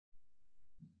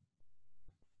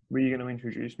Were you going to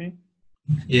introduce me?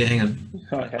 Yeah, hang on.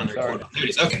 Okay, sorry. There it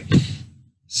is. Okay.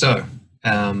 So,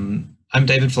 I'm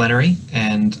David Flannery,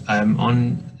 and I'm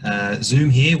on Zoom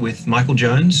here with Michael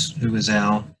Jones, who is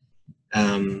our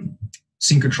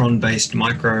synchrotron-based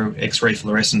micro X-ray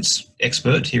fluorescence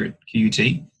expert here at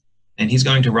QUT, and he's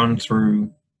going to run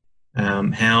through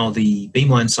how the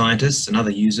beamline scientists and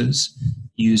other users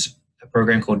use a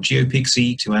program called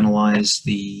GeoPIXE to analyze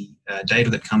the data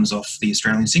that comes off the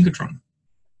Australian synchrotron.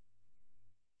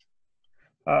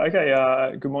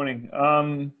 Good morning,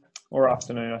 or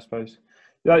afternoon, I suppose.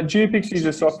 GeoPIXE is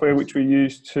a software which we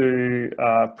use to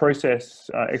process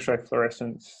X-ray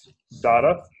fluorescence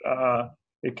data.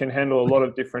 It can handle a lot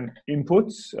of different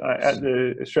inputs. At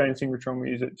the Australian synchrotron, we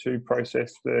use it to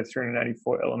process the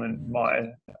 384 element Maya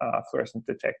fluorescence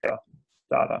detector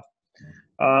data.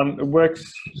 It works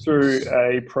through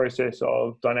a process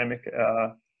of dynamic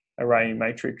array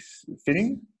matrix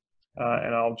fitting.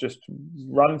 And I'll just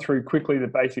run through quickly the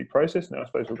basic process, and I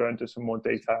suppose we'll go into some more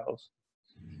details.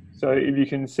 So if you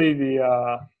can see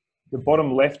the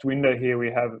bottom left window here, we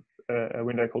have a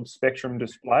window called Spectrum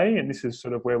Display, and this is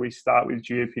sort of where we start with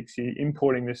GeoPIXE,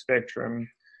 importing the spectrum,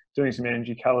 doing some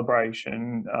energy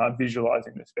calibration,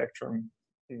 visualizing the spectrum,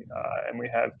 and we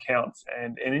have counts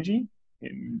and energy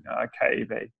in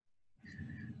KeV.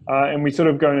 And we sort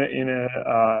of go in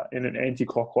an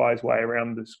anti-clockwise way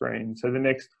around the screen. So the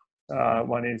next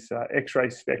one is X-ray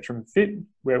spectrum fit,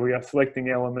 where we are selecting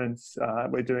elements.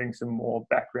 We're doing some more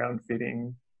background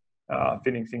fitting,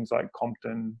 fitting things like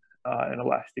Compton and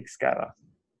elastic scatter.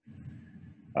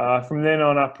 From then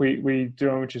on up, we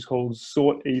do which is called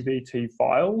sort EVT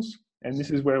files, and this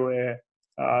is where we're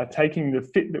taking the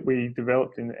fit that we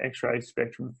developed in the X-ray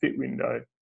spectrum fit window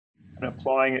and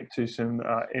applying it to some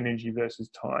energy versus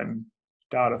time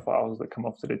data files that come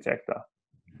off the detector.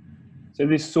 So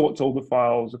this sorts all the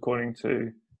files according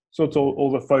to, sorts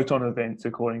all the photon events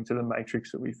according to the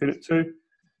matrix that we fit it to.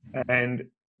 And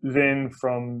then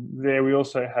from there, we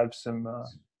also have some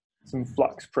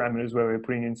flux parameters where we're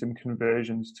putting in some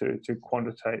conversions to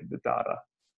quantitate the data.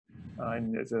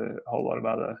 And there's a whole lot of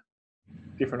other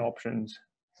different options.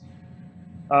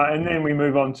 And then we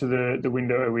move on to the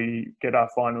window where we get our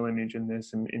final image, and there's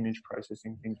some image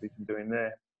processing things we can do in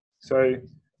there. So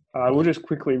we'll just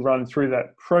quickly run through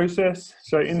that process.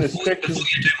 So in the spectrum... Before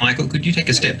you do, Michael, could you take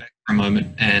a step back for a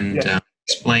moment and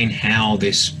explain how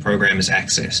this program is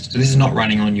accessed? So this is not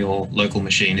running on your local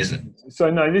machine, is it? So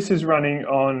no, this is running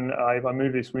on, if I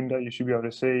move this window, you should be able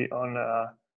to see on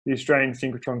the Australian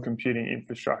synchrotron computing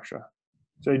infrastructure.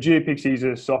 So GeoPIXE is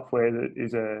a software that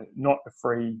is not a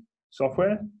free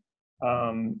software.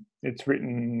 It's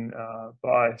written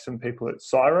by some people at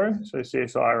CSIRO, so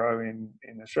CSIRO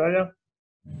in Australia.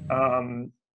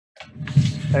 And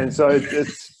so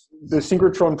it's the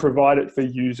synchrotron provide it for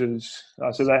users.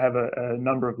 So they have a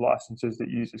number of licenses that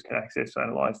users can access to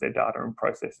analyze their data and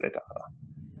process their data.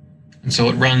 And so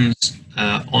it runs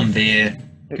on their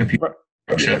computer.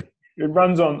 Yeah, it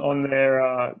runs on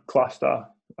their cluster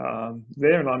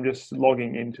there, and I'm just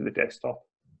logging into the desktop.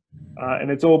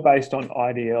 And it's all based on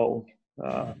IDL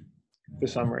for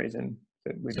some reason.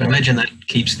 So I imagine that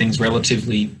keeps things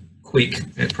relatively quick.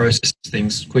 It processes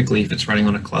things quickly if it's running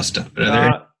on a cluster. But are there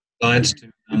any sides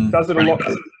to it does it a lot?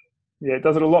 Yeah, it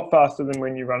does it a lot faster than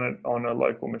when you run it on a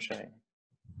local machine.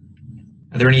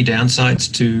 Are there any downsides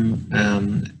to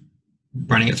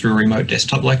running it through a remote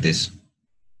desktop like this,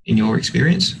 in your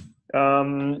experience?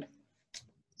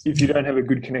 If you don't have a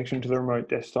good connection to the remote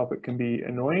desktop, it can be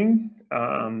annoying.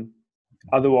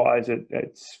 Otherwise,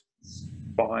 it's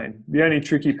fine. The only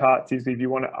tricky part is if you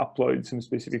want to upload some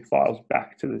specific files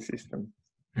back to the system.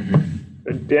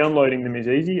 But downloading them is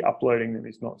easy, uploading them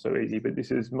is not so easy, but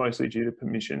this is mostly due to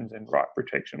permissions and write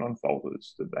protection on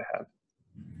folders that they have.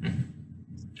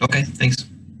 Okay, thanks.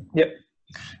 Yep.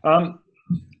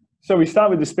 So we start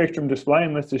with the spectrum display,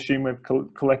 and let's assume we've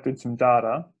collected some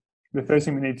data. The first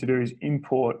thing we need to do is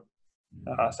import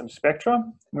some spectra.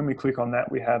 When we click on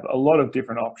that, we have a lot of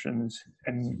different options,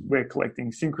 and we're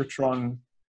collecting synchrotron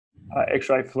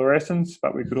X-ray fluorescence,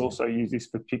 but we could also use this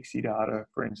for PIXE data,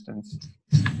 for instance.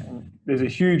 And there's a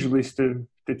huge list of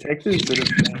detectors that have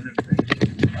been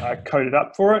coded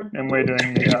up for it, and we're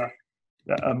doing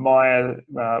a Maya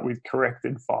with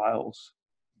corrected files.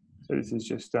 So this is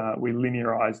just, we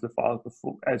linearize the files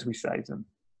before, as we save them.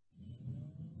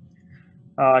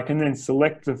 I can then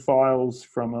select the files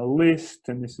from a list,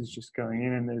 and this is just going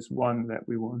in, and there's one that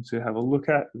we want to have a look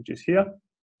at, which is here.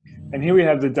 And here we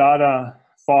have the data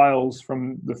files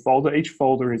from the folder. Each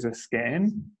folder is a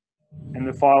scan, and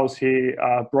the files here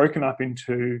are broken up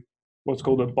into what's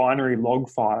called a binary log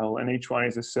file, and each one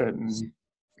is a certain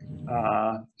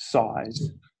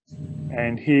size.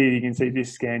 And here you can see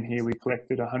this scan here, we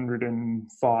collected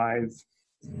 105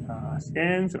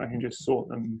 scans, and I can just sort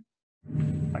them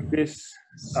like this.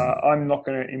 I'm not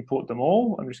going to import them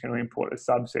all. I'm just going to import a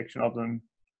subsection of them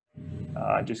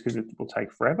just because it will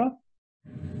take forever.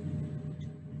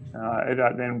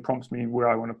 It then prompts me where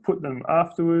I want to put them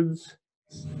afterwards.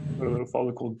 Got a little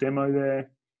folder called demo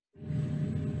there.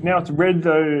 Now it's read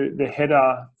the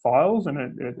header files, and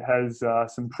it has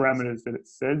some parameters that it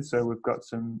said. So we've got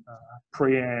some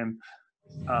preamp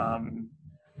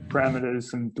parameters,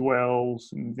 some dwells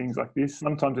and things like this.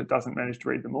 Sometimes it doesn't manage to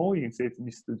read them all. You can see it's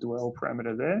missed the dwell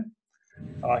parameter there.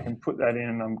 I can put that in,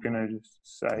 and I'm going to just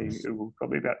say it will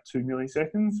probably about 2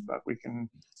 milliseconds, but we can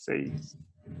see.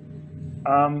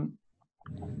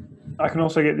 I can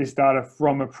also get this data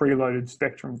from a preloaded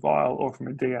spectrum file, or from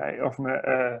a DA, or from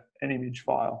an image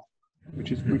file,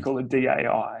 which is we call a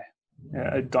DAI,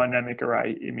 a dynamic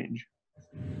array image.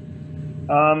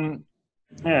 And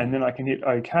then I can hit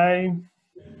OK,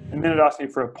 and then it asks me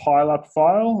for a pileup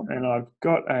file, and I've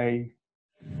got to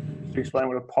explain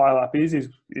what a pileup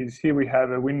is here we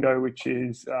have a window which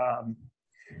is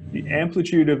the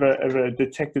amplitude of a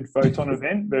detected photon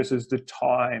event versus the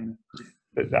time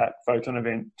that photon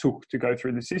event took to go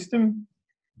through the system.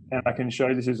 And I can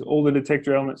show this is all the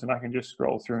detector elements, and I can just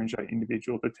scroll through and show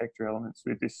individual detector elements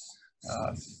with this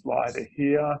slider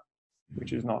here,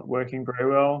 which is not working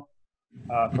very well.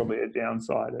 Probably a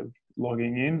downside of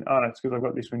logging in. Oh, no, it's because I've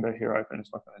got this window here open.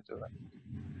 It's not going to do it.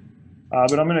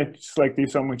 But I'm going to select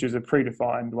this one, which is a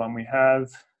predefined one we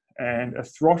have. And a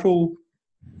throttle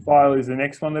file is the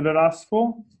next one that it asks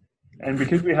for. And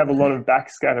because we have a lot of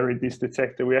backscatter in this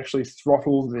detector, we actually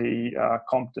throttle the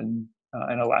Compton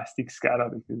and elastic scatter,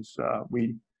 because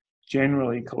we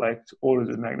generally collect orders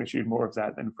of magnitude more of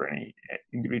that than for any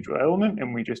individual element.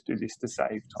 And we just do this to save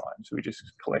time. So we just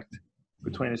collect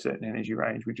between a certain energy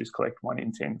range, we just collect 1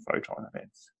 in 10 photon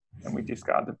events, and we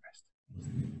discard the rest.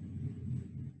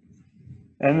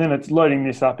 And then it's loading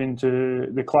this up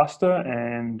into the cluster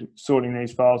and sorting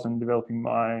these files and developing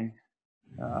my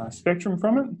spectrum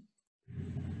from it.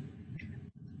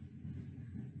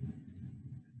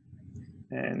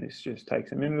 And this just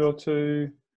takes a minute or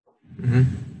two.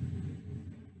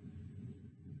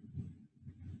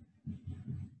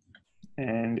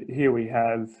 And here we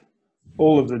have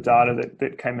all of the data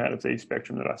that came out of the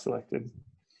spectrum that I selected.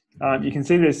 You can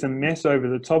see there's some mess over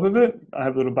the top of it. I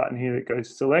have a little button here that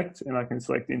goes select, and I can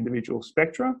select individual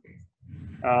spectra.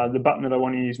 The button that I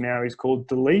want to use now is called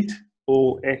delete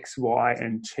all X, Y,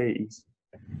 and T.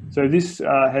 So this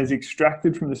has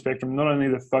extracted from the spectrum not only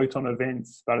the photon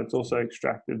events, but it's also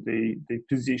extracted the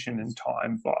position and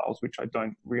time files, which I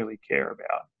don't really care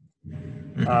about.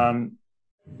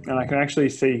 And I can actually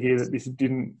see here that this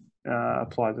didn't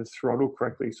apply the throttle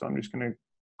correctly, so I'm just going to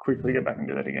quickly go back and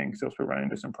do that again, because else we'll run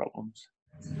into some problems.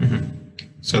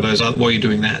 So those are, while you're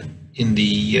doing that, in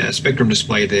the spectrum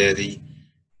display there, the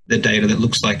data that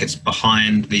looks like it's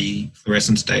behind the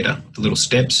fluorescence data, the little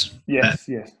steps. Yes,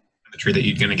 yes. The tree that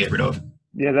you're going to get rid of.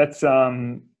 Yeah, that's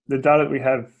the data that we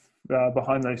have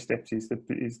behind those steps is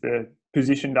the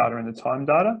position data and the time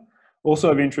data. Also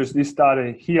of interest, this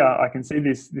data here, I can see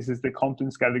this is the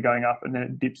Compton scatter going up, and then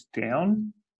it dips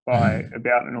down by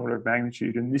about an order of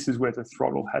magnitude, and this is where the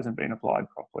throttle hasn't been applied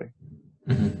properly.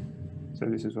 So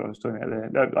this is what I was talking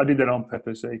about there. I did that on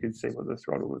purpose so you could see what the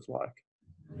throttle was like.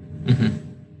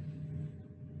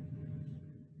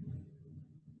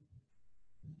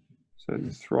 So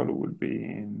the throttle would be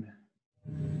in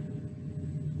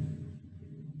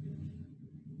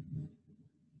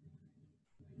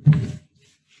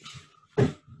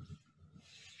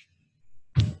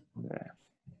there.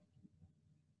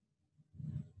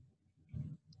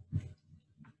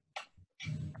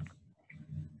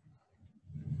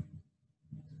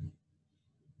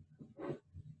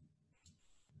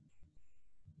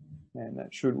 And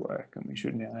that should work, and we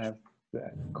should now have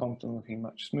that Compton looking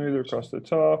much smoother across the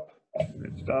top.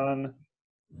 It's done.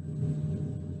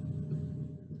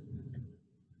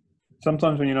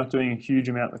 Sometimes when you're not doing a huge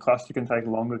amount, the cluster can take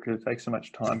longer because it takes so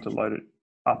much time to load it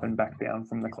up and back down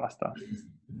from the cluster.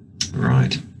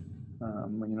 Right.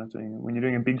 When you're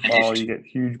doing a big file, you get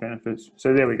huge benefits.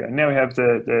 So there we go. Now we have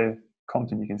the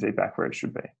Compton, you can see back where it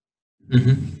should be.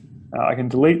 I can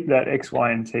delete that X,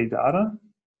 Y, and T data,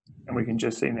 and we can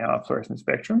just see now our fluorescent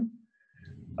spectrum.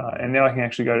 And now I can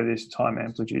actually go to this time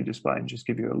amplitude display and just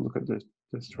give you a look at the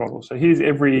throttle. So here's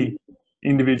every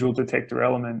individual detector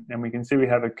element, and we can see we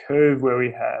have a curve where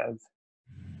we have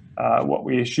what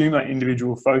we assume are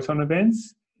individual photon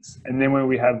events, and then where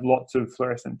we have lots of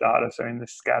fluorescent data, so in the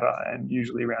scatter and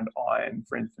usually around iron,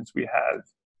 for instance, we have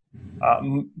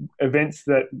events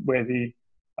where the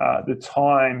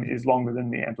time is longer than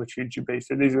the amplitude should be.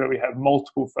 So these are where we have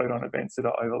multiple photon events that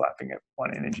are overlapping at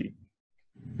one energy.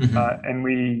 And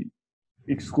we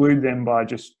exclude them by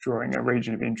just drawing a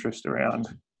region of interest around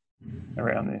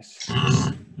this.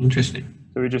 Interesting.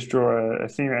 So we just draw a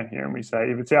thing around here and we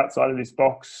say if it's outside of this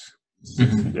box,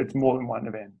 it's more than one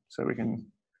event. So we can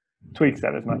tweak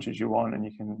that as much as you want, and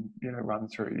you can run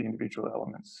through the individual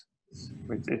elements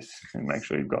with this and make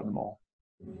sure you've got them all.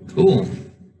 Cool.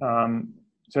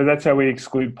 So that's how we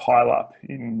exclude pileup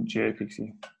in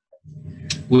GeoPIXE.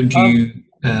 Would you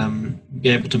be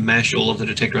able to mash all of the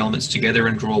detector elements together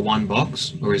and draw one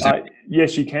box, or is that?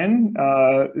 Yes, you can.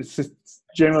 It's just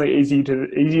generally easier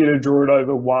to draw it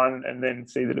over one and then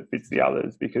see that it fits the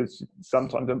others, because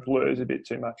sometimes it blurs a bit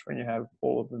too much when you have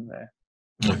all of them there.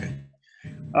 Okay.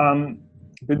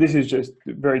 But this is just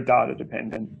very data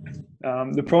dependent.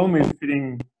 The problem with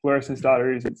fitting fluorescence data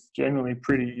is it's generally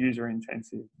pretty user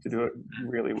intensive to do it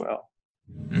really well.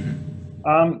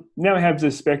 Now we have the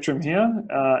spectrum here,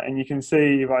 and you can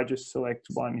see if I just select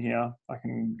one here, I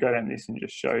can go down this and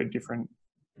just show different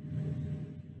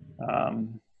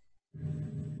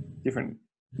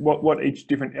what each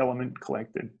different element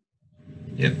collected.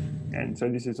 Yep. And so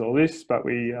this is all this, but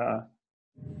we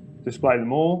display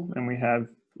them all, and we have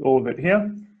all of it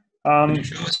here. Could you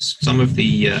show us some of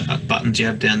the buttons you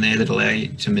have down there that allow you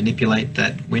to manipulate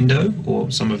that window,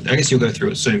 or some of, I guess you'll go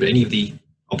through it soon, but any of the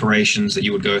operations that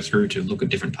you would go through to look at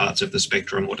different parts of the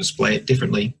spectrum or display it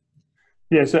differently?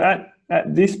 Yeah, so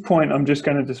at this point, I'm just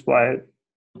going to display it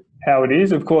how it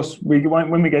is. Of course,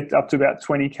 when we get up to about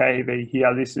 20 keV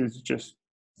here, this is just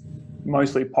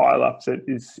mostly pileups that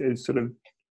is sort of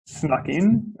snuck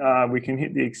in. We can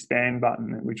hit the expand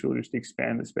button, which will just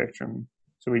expand the spectrum,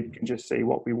 so we can just see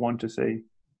what we want to see.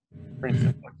 For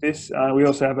instance, like this. We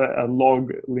also have a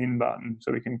log lin button,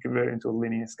 so we can convert it into a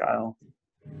linear scale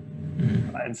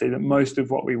and see that most of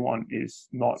what we want is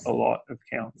not a lot of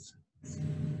counts.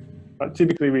 But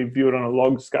typically we view it on a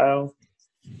log scale,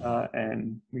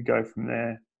 and we go from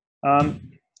there.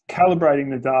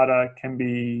 Calibrating the data can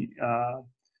be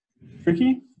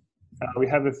tricky. We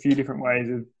have a few different ways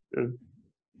of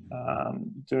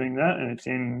doing that, and it's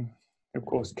in, of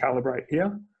course, calibrate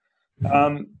here.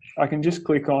 I can just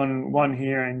click on one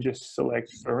here and just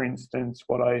select, for instance,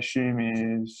 what I assume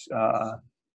is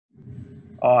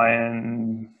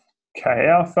iron K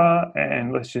alpha,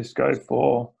 and let's just go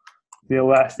for the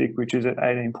elastic, which is at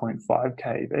 18.5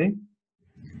 keV.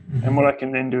 And what I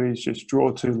can then do is just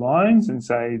draw two lines and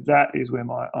say that is where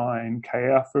my iron K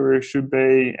alpha should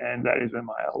be, and that is where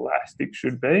my elastic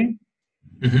should be.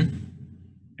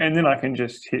 And then I can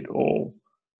just hit all,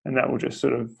 and that will just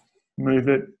sort of move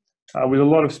it. With a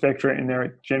lot of spectra in there,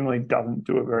 it generally doesn't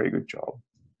do a very good job.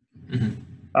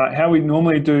 How we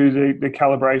normally do the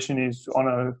calibration is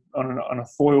on a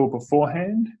foil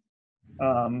beforehand,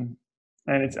 and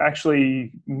it's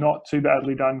actually not too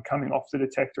badly done coming off the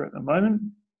detector at the moment.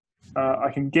 I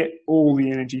can get all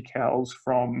the energy cals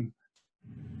from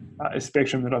a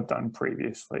spectrum that I've done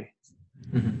previously.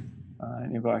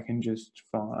 And if I can just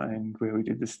find where we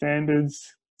did the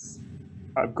standards,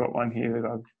 I've got one here that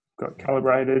I've got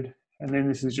calibrated, and then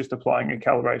this is just applying a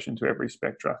calibration to every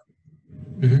spectra.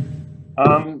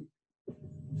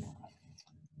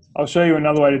 I'll show you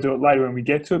another way to do it later when we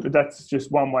get to it, but that's just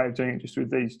one way of doing it, just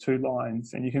with these two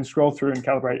lines. And you can scroll through and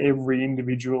calibrate every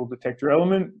individual detector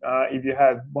element. If you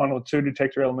have one or two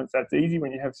detector elements, that's easy.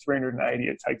 When you have 380,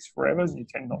 it takes forever, and you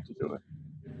tend not to do it.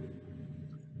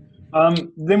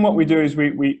 Then what we do is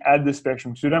we add the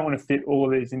spectrum. So we don't want to fit all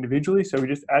of these individually, so we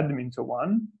just add them into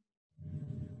one.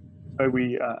 So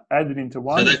we add it into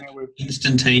one. So that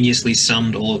instantaneously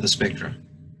summed all of the spectra.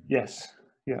 Yes.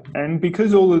 Yeah, and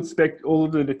because all of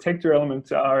the detector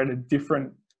elements are at a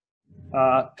different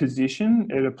position,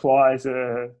 it applies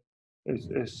a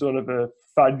sort of a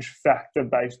fudge factor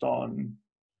based on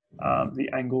the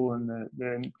angle and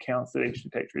the counts that each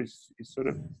detector is sort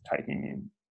of taking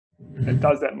in. It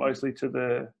does that mostly to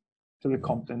the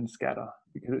Compton scatter,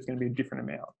 because it's going to be a different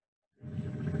amount.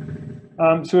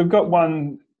 So we've got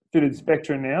one fitted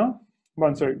spectra now,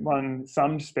 one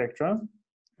summed spectra.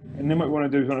 And then what we want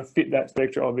to do is we want to fit that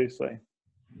spectra, obviously.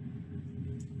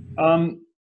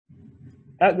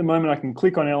 At the moment, I can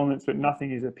click on elements, but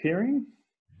nothing is appearing.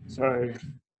 So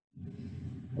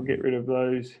I'll get rid of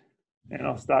those, and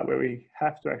I'll start where we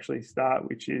have to actually start,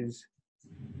 which is...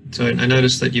 So I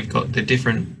noticed that you've got the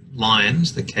different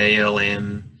lines, the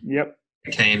KLM, yep,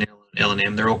 KNL, and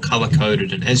LNM, they're all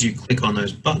color-coded, and as you click on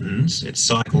those buttons, it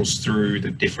cycles through the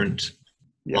different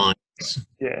lines.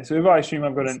 Yeah, so if I assume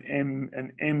I've got an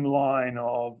M line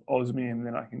of osmium,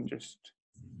 then I can just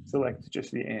select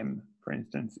just the M, for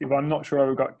instance. If I'm not sure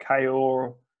I've got K,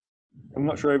 or I'm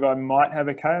not sure if I might have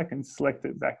a K, I can select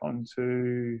it back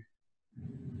onto,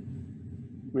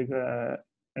 with a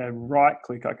right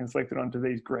click, I can select it onto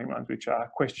these green ones, which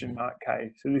are question mark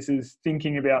K. So this is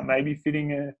thinking about maybe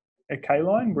fitting a K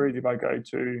line, whereas if I go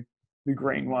to the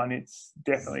green one, it's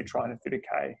definitely trying to fit a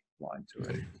K line to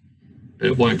it. But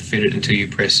it won't fit it until you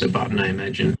press a button, I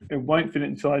imagine. It won't fit it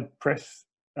until I press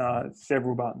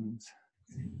several buttons.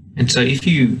 And so if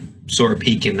you saw a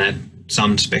peak in that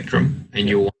sun spectrum and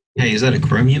you're wondering, hey, is that a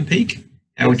chromium peak?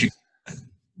 How would you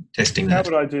testing that?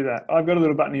 How would I do that? I've got a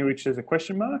little button here which says a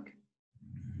question mark.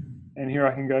 And here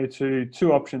I can go to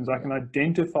two options. I can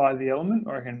identify the element,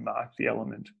 or I can mark the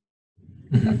element.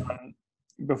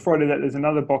 Before I do that, there's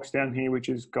another box down here which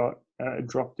has got a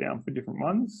drop down for different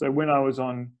ones. So when I was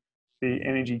on the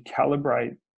energy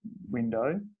calibrate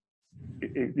window,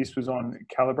 this was on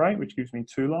calibrate, which gives me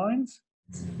 2 lines.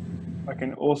 I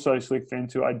can also select then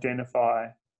to identify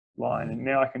line, and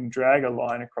now I can drag a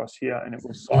line across here and it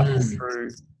will cycle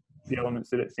through the elements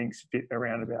that it thinks fit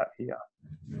around about here.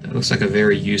 That looks like a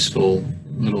very useful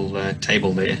little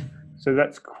table there. So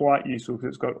that's quite useful because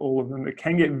it's got all of them. It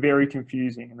can get very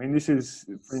confusing. I mean, this is,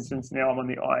 for instance, now I'm on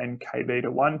the iron K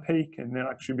beta 1 peak, and then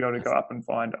I should be able to go up and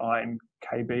find iron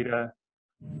K beta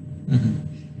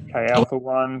K alpha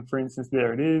 1, for instance.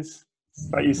 There it is.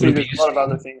 But you see there's a lot of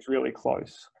other things really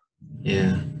close.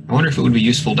 Yeah. I wonder if it would be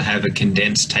useful to have a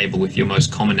condensed table with your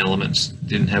most common elements.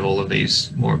 Didn't have all of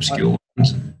these more obscure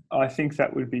ones. I think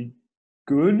that would be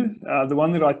good. The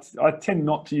one that I tend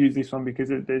not to use this one because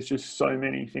there's just so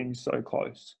many things so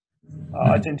close.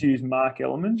 I tend to use mark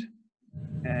element,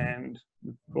 and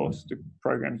of course the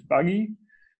program's buggy.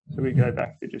 So we go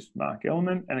back to just mark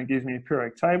element, and it gives me a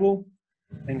periodic table.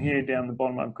 And here down the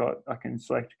bottom, I can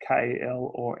select K,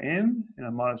 L, or M, and I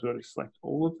might as well just select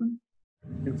all of them.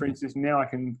 And for instance, now I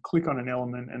can click on an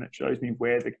element and it shows me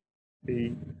where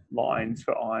the lines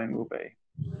for iron will be.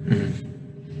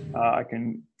 I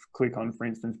can click on, for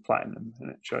instance, platinum, and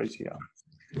it shows here.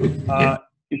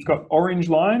 It's got orange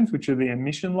lines, which are the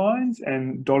emission lines,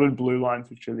 and dotted blue lines,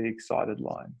 which are the excited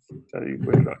lines. So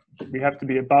we have to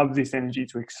be above this energy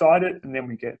to excite it, and then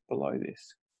we get below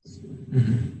this.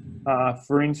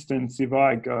 For instance, if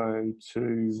I go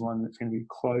to one that's going to be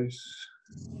close,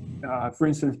 for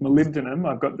instance, molybdenum,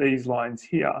 I've got these lines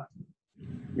here,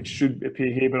 which should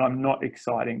appear here, but I'm not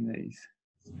exciting these.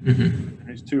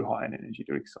 It's too high an energy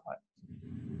to excite.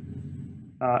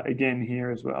 Again here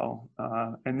as well.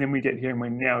 And then we get here and we're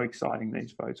now exciting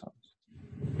these photons.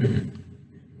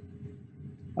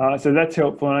 So that's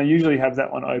helpful, and I usually have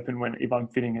that one open if I'm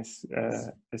fitting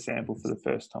a sample for the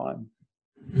first time.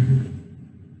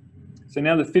 So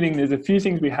now the fitting, there's a few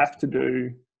things we have to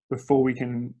do before we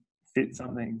can fit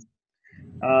something.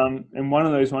 And one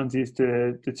of those ones is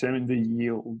to determine the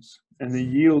yields. And the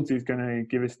yields is going to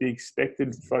give us the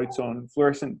expected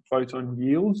fluorescent photon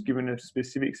yields given a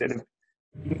specific set of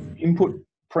input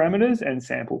parameters and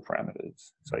sample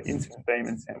parameters. So incident beam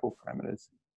and sample parameters.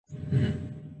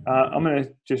 I'm going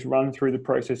to just run through the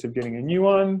process of getting a new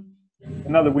one.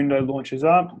 Another window launches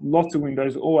up. Lots of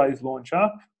windows always launch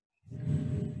up.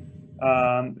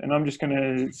 And I'm just going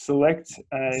to select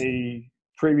a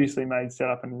previously made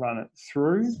setup and run it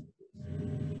through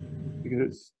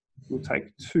because it will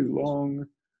take too long.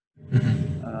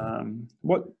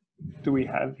 What do we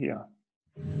have here?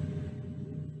 Do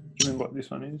you remember what this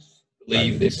one is? I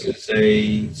believe this is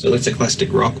so it's a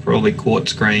clastic rock, probably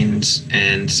quartz grains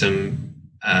and some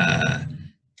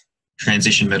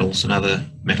transition metals and other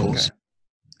metals. Okay.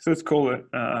 So let's call it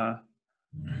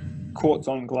quartz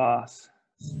on glass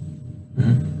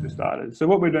for starters. So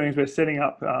what we're doing is we're setting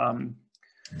up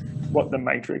what the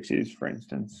matrix is, for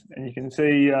instance, and you can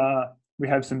see we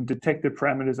have some detector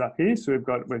parameters up here. So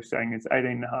we're saying it's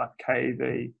 18.5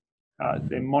 keV.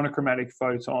 They're monochromatic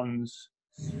photons.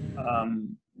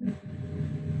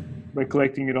 We're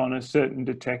collecting it on a certain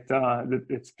detector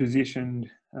that's positioned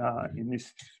in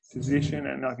this position,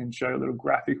 and I can show a little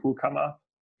graphic will come up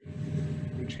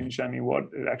which can show me what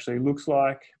it actually looks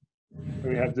like. So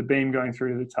we have the beam going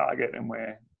through to the target and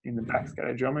we're in the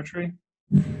backscatter geometry.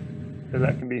 So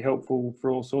that can be helpful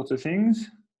for all sorts of things.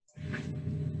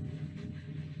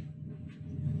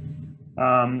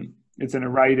 It's an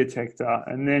array detector.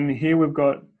 And then here we've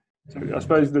got, so I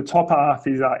suppose the top half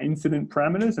is our incident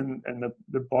parameters and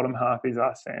the bottom half is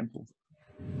our sample.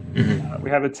 We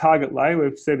have a target layer.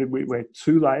 We've said that we're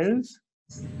 2 layers.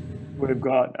 We've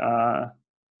got,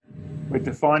 we're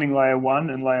defining layer 1,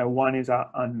 and layer 1 is our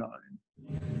unknown.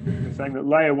 We're saying that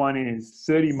layer 1 is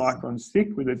 30 microns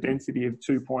thick with a density of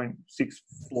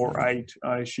 2.648,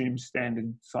 I assume,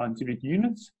 standard scientific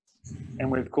units.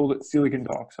 and we've called it silicon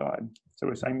dioxide. So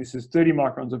we're saying this is 30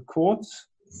 microns of quartz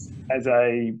as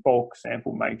a bulk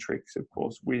sample matrix, of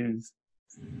course, with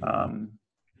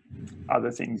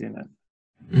other things in it.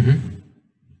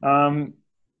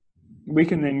 We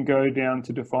can then go down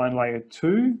to define layer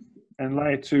 2, and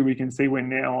layer 2 we can see we're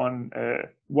now on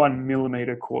 1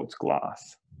 millimeter quartz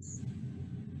glass.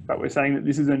 But we're saying that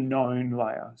this is a known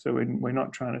layer, so we're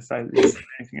not trying to say that there's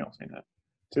anything else in it.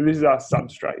 So this is our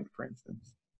substrate, for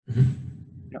instance.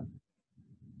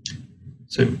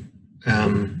 So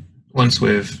once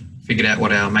we've figured out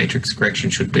what our matrix correction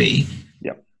should be,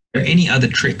 are there any other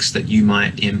tricks that you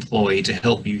might employ to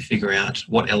help you figure out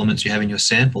what elements you have in your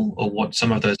sample, or what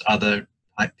some of those other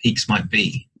peaks might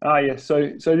be? Yes.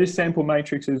 So this sample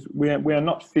matrix is, we are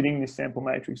not fitting this sample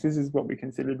matrix. This is what we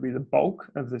consider to be the bulk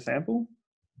of the sample.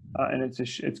 And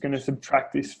it's going to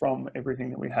subtract this from everything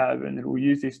that we have, and it will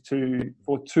use this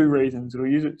for two reasons. It will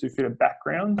use it to fit a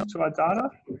background to our data,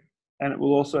 and it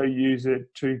will also use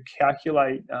it to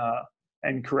calculate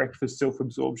and correct for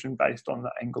self-absorption based on the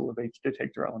angle of each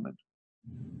detector element,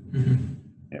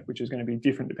 which is going to be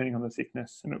different depending on the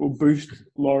thickness, and it will boost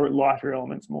lighter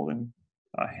elements more than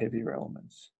heavier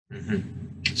elements.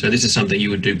 So this is something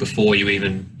you would do before you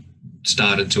even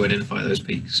started to identify those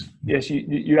peaks? Yes,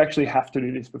 you actually have to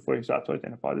do this before you start to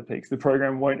identify the peaks. The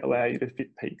program won't allow you to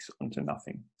fit peaks onto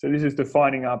nothing. So this is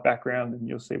defining our background, and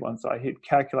you'll see once I hit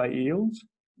calculate yields,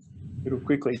 it'll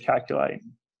quickly calculate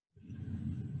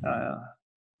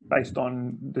based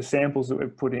on the samples that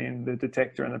we've put in, the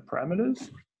detector and the parameters.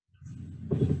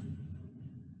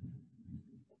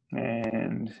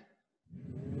 And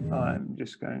I'm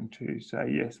just going to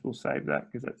say, yes, we'll save that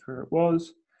because that's where it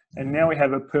was. And now we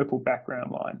have a purple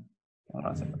background line on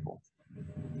our sample.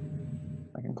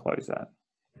 I can close that.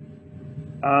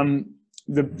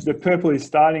 The purple is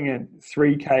starting at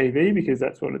 3 kV because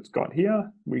that's what it's got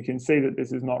here. We can see that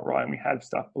this is not right, and we have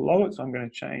stuff below it. So I'm going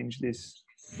to change this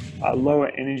lower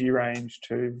energy range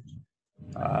to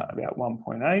about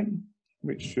 1.8,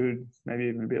 which should maybe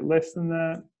even a bit less than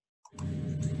that.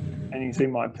 And you can see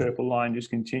my purple line just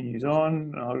continues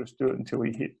on. And I'll just do it until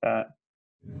we hit that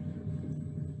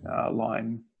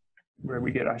line where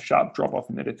we get a sharp drop off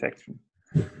in the detection.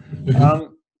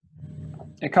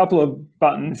 A couple of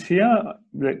buttons here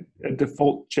that are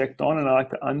default checked on, and I like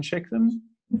to uncheck them.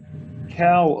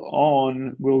 Cal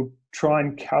on will try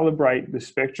and calibrate the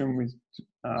spectrum with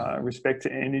respect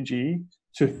to energy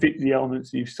to fit the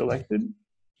elements you've selected.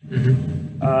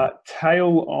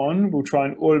 Tail on will try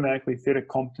and automatically fit a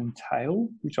Compton tail,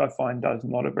 which I find does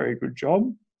not a very good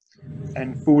job.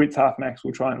 And full width half max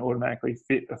will try and automatically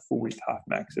fit a full width half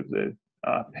max of the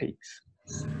peaks.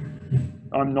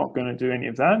 I'm not going to do any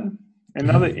of that.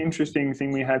 Another interesting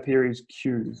thing we have here is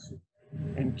Q.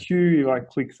 And Q, if I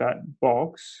click that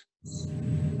box,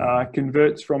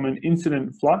 converts from an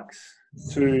incident flux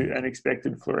to an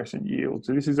expected fluorescent yield.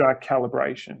 So this is our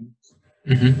calibration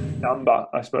number,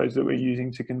 I suppose, that we're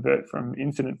using to convert from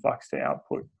incident flux to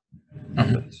output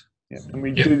numbers. And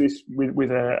we do this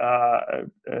with a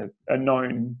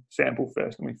known sample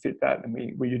first, and we fit that, and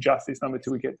we adjust this number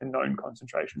till we get the known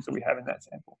concentrations that we have in that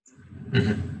sample.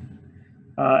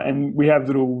 And we have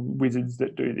little wizards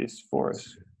that do this for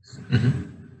us.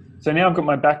 So now I've got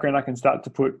my background, I can start to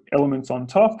put elements on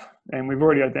top, and we've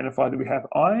already identified that we have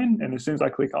iron, and as soon as I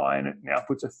click iron, it now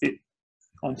puts a fit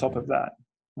on top of that.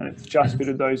 And it's just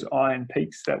fitted those iron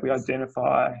peaks that we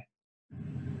identify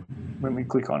when we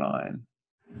click on iron.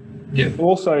 It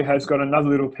also has got another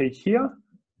little peak here,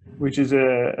 which is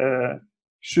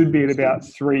should be at about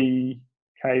 3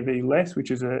 kV less, which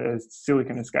is a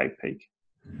silicon escape peak.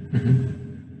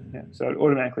 So it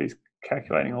automatically is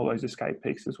calculating all those escape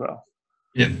peaks as well.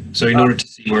 So in order to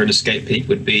see where an escape peak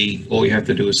would be, all you have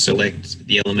to do is select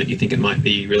the element you think it might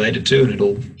be related to, and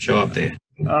it'll show up there.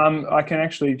 I can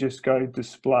actually just go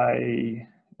display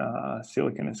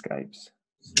silicon escapes.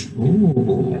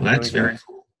 Ooh, that's very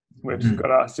cool. We've got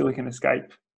our silicon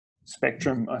escape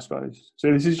spectrum, I suppose.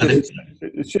 So this is just,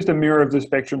 it's just a mirror of the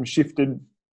spectrum shifted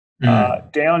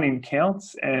down in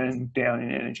counts and down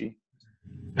in energy.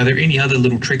 Are there any other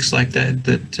little tricks like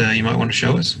that you might want to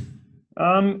show us?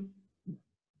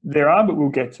 There are, but we'll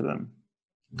get to them.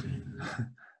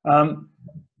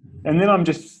 And then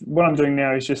what I'm doing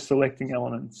now is just selecting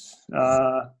elements.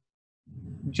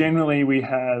 Generally, we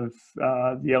have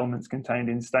the elements contained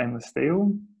in stainless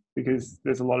steel because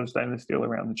there's a lot of stainless steel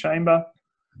around the chamber.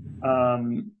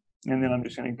 And then I'm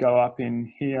just going to go up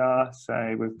in here,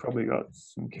 say we've probably got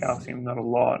some calcium, not a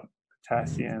lot,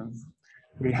 potassium.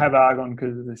 We have argon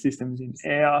because the system's in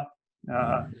air.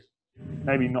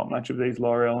 Maybe not much of these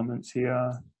lower elements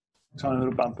here. tiny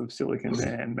little bump of silicon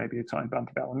there, and maybe a tiny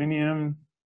bump of aluminium,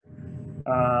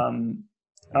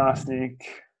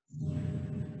 arsenic,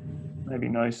 maybe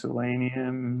no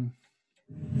selenium,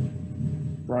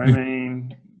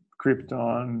 bromine,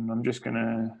 krypton. I'm just going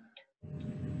to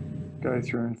go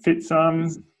through and fit some.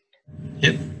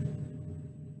 Yep.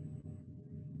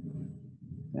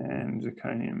 And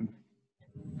zirconium.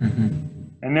 Mm-hmm.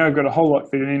 And now I've got a whole lot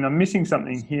fitted in. I'm missing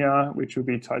something here, which will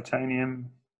be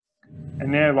titanium.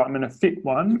 And now I'm going to fit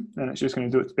one, and it's just going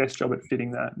to do its best job at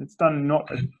fitting that. It's done not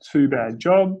a too bad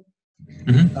job.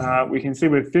 Mm-hmm. We can see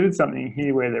we've fitted something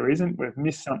here where there isn't. We've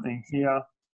missed something here,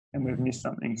 and we've missed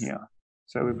something here.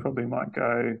 So we probably might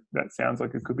go, that sounds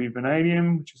like it could be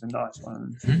vanadium, which is a nice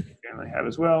one to generally have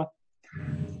as well.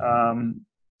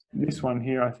 This one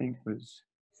here, I think, was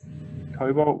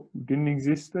cobalt, didn't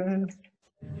exist there.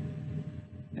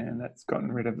 And that's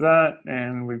gotten rid of that.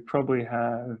 And we probably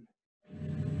have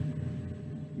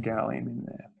gallium in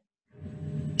there.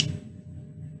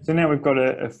 So now we've got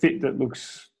a fit that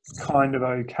looks kind of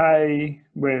okay.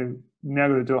 We're now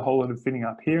going to do a whole lot of fitting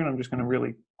up here, and I'm just going to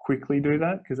really quickly do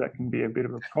that because that can be a bit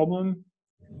of a problem.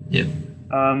 Yep.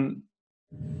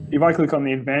 If I click on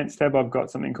the advanced tab, I've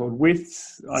got something called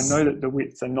widths. I know that the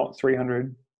widths are not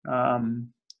 300 EV.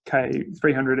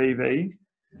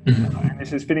 And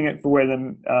this is fitting it for where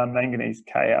the manganese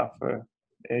K alpha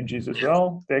edge is as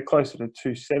well. They're closer to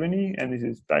 270, and this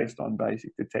is based on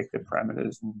basic detector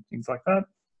parameters and things like that.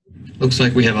 Looks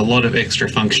like we have a lot of extra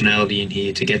functionality in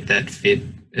here to get that fit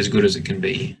as good as it can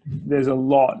be. There's a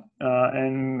lot,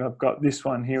 and I've got this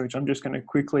one here, which I'm just going to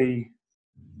quickly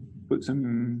put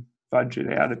some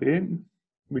budget out a bit,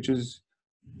 which is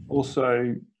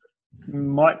also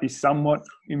might be somewhat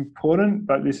important,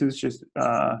 but this is just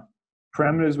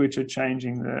parameters which are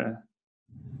changing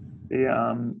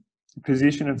the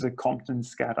position of the Compton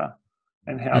scatter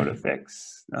and how it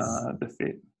affects the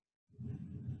fit.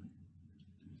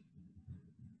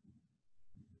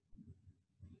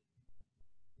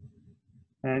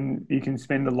 And you can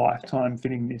spend a lifetime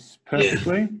fitting this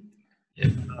perfectly,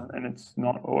 and it's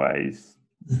not always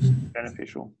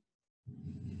beneficial.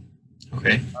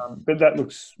 Okay. But that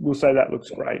looks, we'll say that looks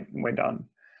great, and we're done.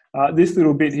 This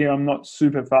little bit here, I'm not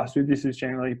super fussed with. This is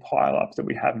generally pile-ups that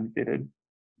we haven't fitted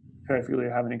perfectly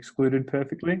or haven't excluded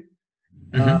perfectly.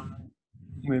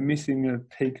 We're missing a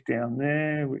peak down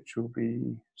there, which will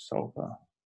be sulfur.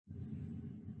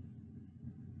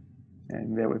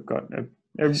 And there we've got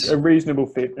a reasonable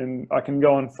fit, and I can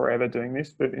go on forever doing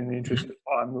this, but in the interest of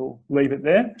time, we'll leave it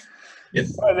there. Yep.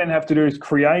 What I then have to do is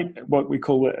create what we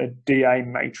call a DA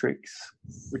matrix,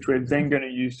 which we're then going to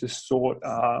use to sort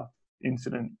our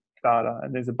incident data.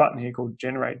 And there's a button here called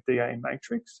Generate DA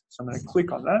Matrix. So I'm going to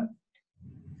click on that.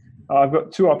 I've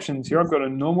got two options here. I've got a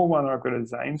normal one or I've got a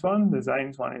Zanes one. The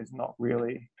Zanes one is not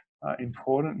really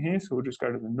important here, so we'll just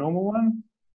go to the normal one.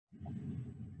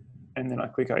 And then I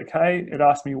click OK. It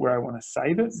asks me where I want to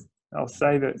save it. I'll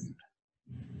save it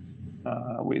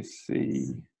with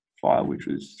the file, which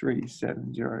was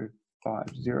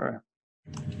 37050.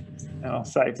 And I'll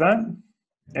save that.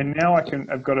 And now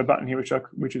I've got a button here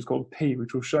which is called P,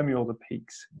 which will show me all the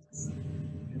peaks.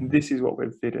 And this is what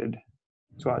we've fitted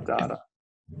to our data.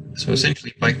 So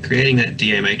essentially, by creating that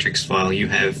DA matrix file, you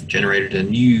have generated a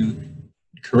new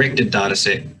corrected data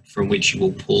set from which you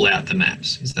will pull out the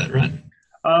maps. Is that right?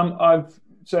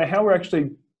 So how we're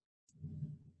actually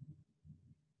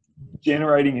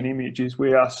generating an image is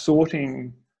we are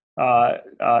sorting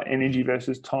energy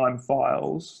versus time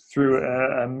files through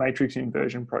a matrix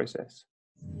inversion process.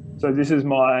 So this is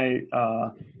my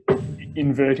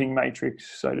inverting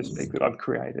matrix, so to speak, that I've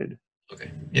created.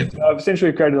 Okay. Yep. So I've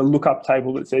essentially created a lookup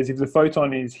table that says if the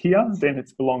photon is here, then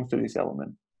it belongs to this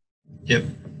element. Yep.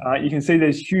 You can see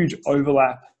there's huge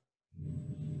overlap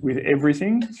with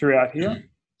everything throughout here.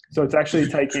 So it's actually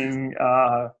taking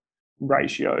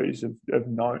ratios of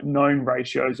known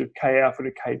ratios of K alpha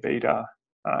to K beta,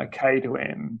 K to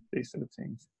M, these sort of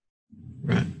things.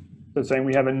 Right. So it's saying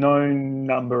we have a known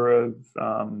number of,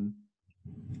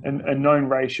 a known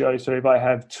ratio. So if I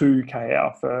have 2 K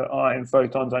alpha ion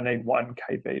photons, I need 1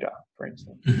 K beta, for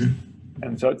instance.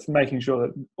 And so it's making sure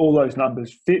that all those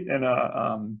numbers fit and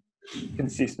are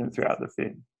consistent throughout the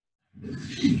fit.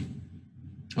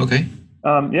 Okay.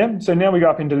 Yeah, so now we go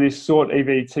up into this sort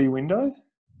EVT window,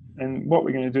 and what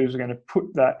we're going to do is we're going to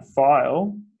put that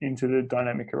file into the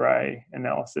dynamic array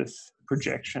analysis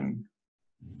projection,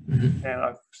 and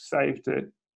I've saved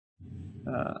it,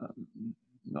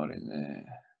 not in there.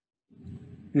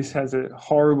 This has a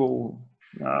horrible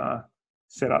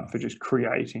setup for just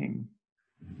creating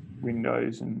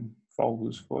windows and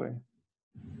folders for you.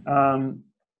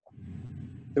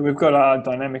 So we've got our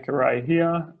dynamic array here.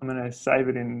 I'm going to save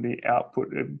it in the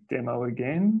output of demo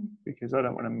again because I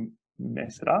don't want to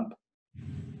mess it up.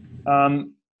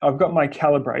 I've got my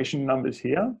calibration numbers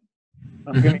here.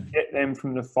 I'm going to get them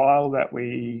from the file that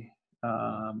we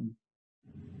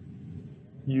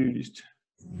used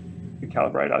to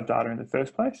calibrate our data in the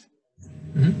first place.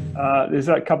 There's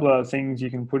a couple of things you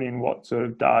can put in: what sort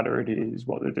of data it is,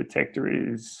 what the detector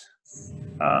is.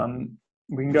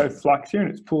 We can go flux here, and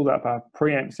it's pulled up our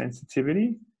preamp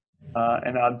sensitivity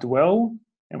and our dwell,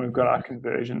 and we've got our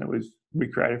conversion that we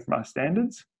created from our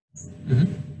standards.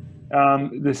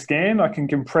 The scan, I can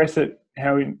compress it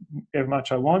however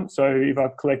much I want. So if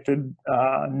I've collected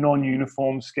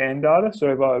non-uniform scan data, so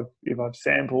if I've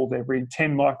sampled every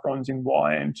 10 microns in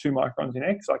Y and 2 microns in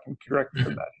X, I can correct for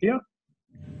that here.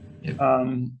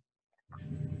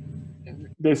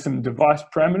 There's some device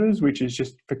parameters, which is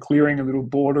just for clearing a little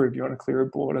border if you want to clear a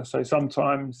border. So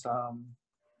sometimes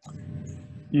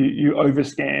you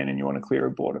overscan and you want to clear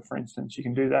a border, for instance. You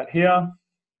can do that here.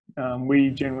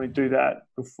 We generally do that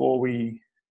before we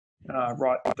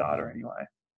write the data anyway.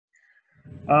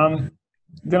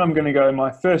 Then I'm going to go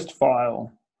my first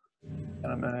file, and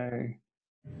I'm going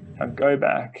to go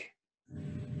back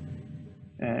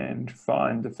and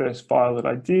find the first file that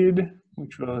I did,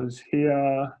 which was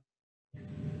here,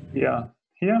 here,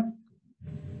 here.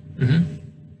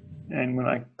 And when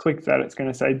I click that, it's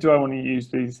going to say, do I want to use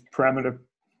these parameter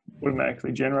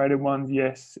automatically generated ones?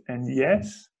 Yes and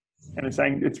yes. And it's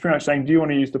pretty much saying, do you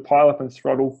want to use the pile up and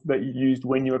throttle that you used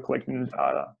when you were collecting the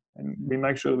data? And we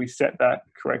make sure that we set that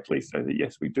correctly so that,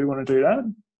 yes, we do want to do that.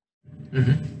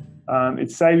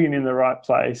 It's saving in the right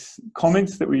place.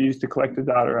 Comments that we use to collect the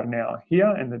data are now here,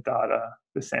 and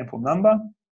the sample number.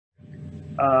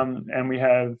 And we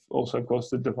have also, of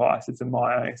course, the device. It's a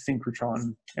Maya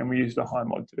synchrotron, and we use the high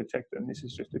mod to detect it. And this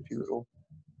is just a few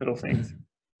little things.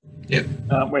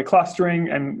 We're clustering,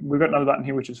 and we've got another button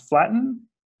here, which is flatten.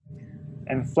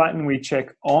 And flatten we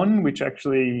check on, which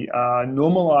actually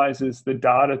normalizes the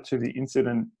data to the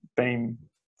incident beam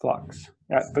flux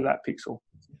for that pixel.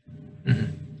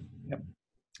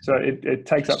 So it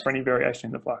takes up for any variation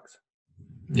in the flux.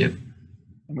 And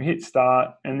we hit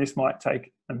start, and this might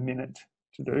take a minute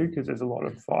to do because there's a lot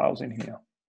of files in here.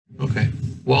 Okay.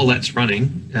 While that's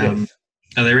running,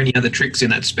 are there any other tricks in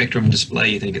that spectrum display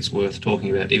you think it's worth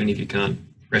talking about, even if you can't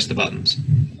press the buttons?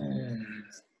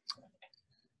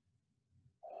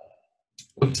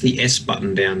 What's the S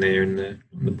button down there on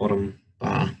the bottom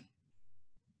bar?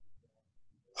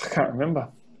 I can't remember.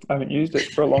 I haven't used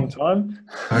it for a long time.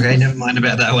 Okay, never mind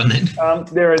about that one then.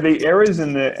 There are the errors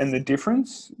and the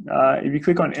difference. If you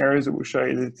click on errors, it will show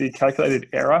you the calculated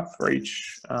error for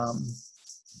each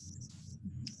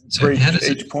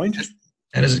point.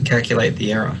 How does it calculate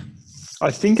the error?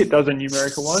 I think it does a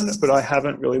numerical one, but I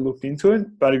haven't really looked into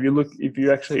it. But if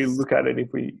you actually look at it,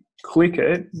 if we click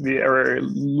it, the error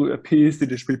appears to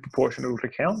just be proportional to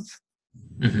counts.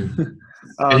 And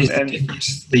is the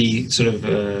difference the sort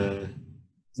of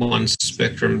one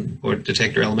spectrum or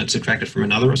detector element subtracted from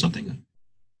another or something?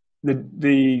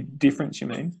 The difference, you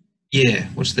mean? Yeah,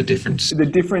 what's the difference? The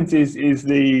difference is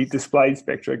the displayed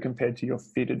spectra compared to your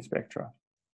fitted spectra.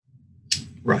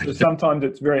 Right. So sometimes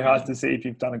it's very hard to see if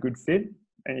you've done a good fit,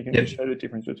 and you can just show the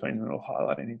difference between them. It'll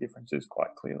highlight any differences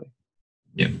quite clearly.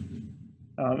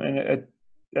 And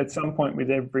at some point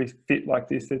with every fit like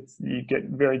this, you get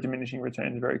very diminishing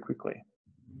returns very quickly.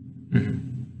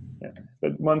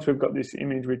 But once we've got this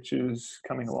image, which is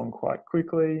coming along quite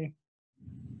quickly,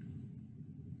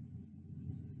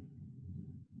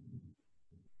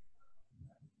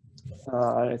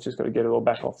 it's just got to get it all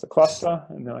back off the cluster,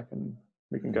 and then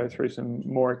we can go through some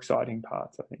more exciting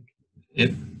parts, I think.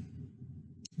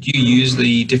 Do you use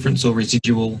the difference or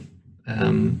residual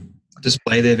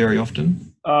display there very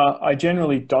often? I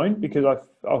generally don't, because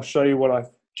I'll show you what I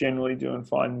generally do and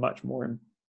find much more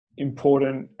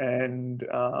important and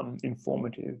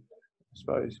informative, I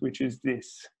suppose, which is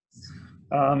this.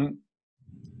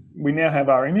 We now have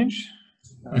our image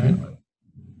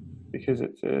because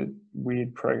it's a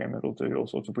weird program that'll do all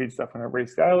sorts of weird stuff when I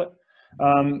rescale it.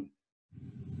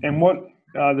 And what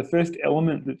the first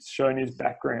element that's shown is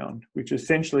background, which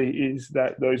essentially is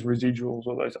those residuals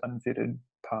or those unfitted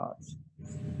parts.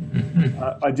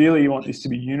 Ideally, you want this to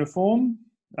be uniform.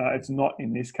 It's not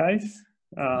in this case.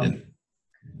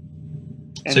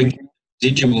 So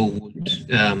residual would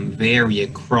vary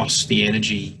across the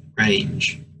energy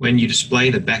range. When you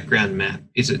display the background map,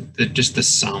 is it just the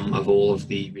sum of all of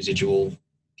the residual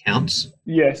counts?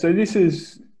 Yeah, so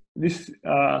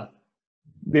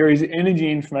there is energy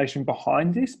information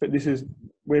behind this, but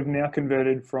we've now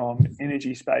converted from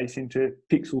energy space into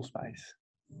pixel space.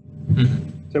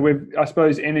 So I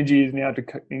suppose energy is now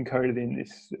encoded in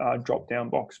this drop-down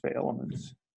box for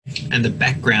elements. And the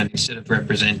background, instead of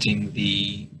representing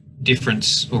the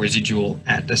difference or residual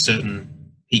at a certain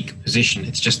peak position,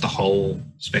 it's just the whole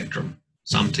spectrum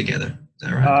summed together. Is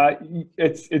that right?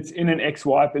 It's in an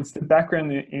XY, but it's the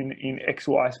background in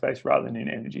XY space rather than in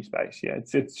energy space. Yeah,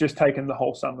 it's just taken the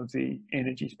whole sum of the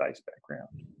energy space background.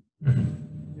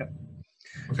 Yep.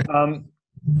 Okay.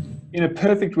 In a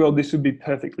perfect world, this would be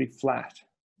perfectly flat,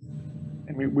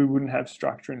 and we wouldn't have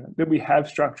structure in it. That we have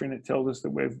structure in it tells us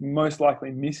that we've most likely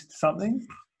missed something,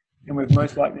 and we've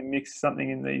most likely mixed something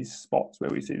in these spots where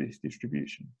we see this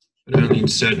distribution. But only in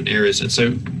certain areas. And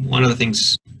so one of the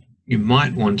things you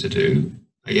might want to do,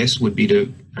 I guess, would be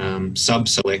to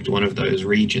sub-select one of those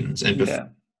regions and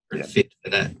fit for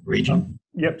that region.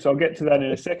 Yep, so I'll get to that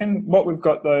in a second. What we've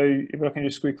got though, if I can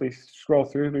just quickly scroll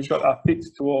through, we've got our fits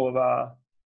to all of our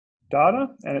data,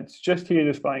 and it's just here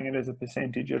displaying it as a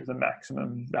percentage of the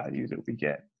maximum value that we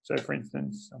get. So for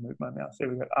instance, I'll move my mouse there,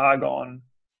 we've got argon,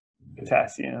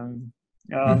 potassium,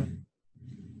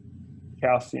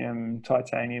 calcium,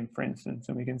 titanium, for instance,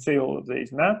 and we can see all of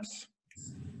these maps.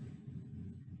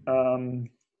 And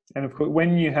of course,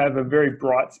 when you have a very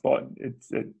bright spot, it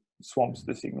swamps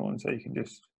the signal, and so you can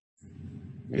just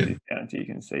move it down until you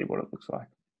can see what it looks like.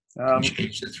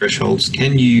 Change the thresholds.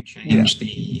 Can you change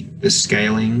the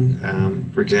scaling?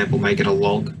 For example, make it a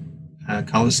log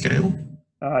color scale?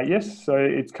 Yes, so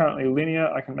it's currently linear.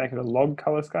 I can make it a log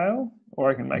color scale, or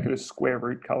I can make it a square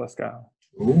root color scale.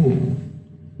 Ooh.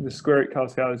 The square root color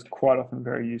scale is quite often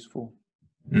very useful.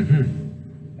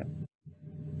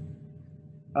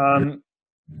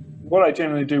 What I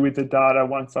generally do with the data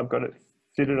once I've got it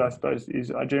fitted, I suppose, is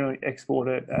I generally export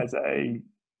it as a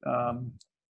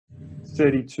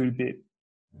 32-bit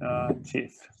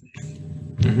TIFF.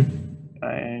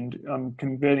 And I'm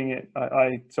converting it,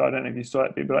 so I don't know if you saw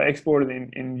that bit, but I export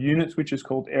it in units, which is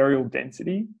called areal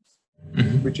density,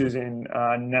 which is in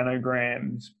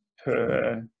nanograms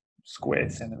per square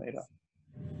centimeter.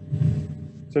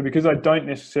 So because I don't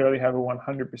necessarily have a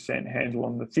 100% handle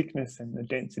on the thickness and the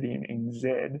density in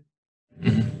Z,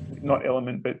 not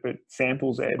element, but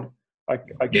sample Z, I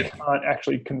can't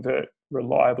actually convert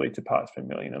reliably to parts per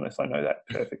million unless I know that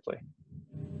perfectly.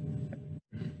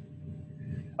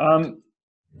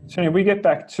 So we get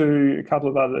back to a couple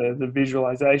of the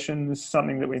visualizations.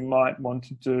 Something that we might want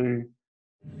to do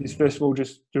is, first of all,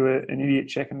 just do an idiot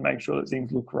check and make sure that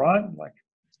things look right. Like,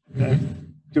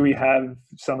 do we have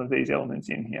some of these elements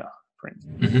in here, for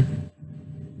instance?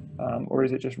 Or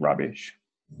is it just rubbish?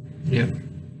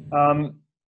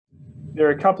 There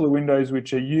are a couple of windows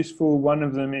which are useful. One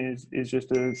of them is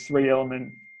just a 3-element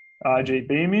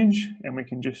RGB image, and we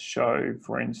can just show,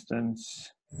 for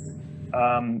instance,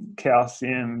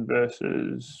 calcium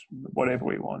versus whatever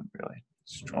we want, really.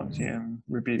 Strontium,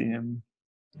 rubidium,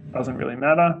 doesn't really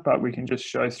matter, but we can just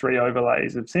show 3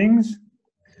 overlays of things.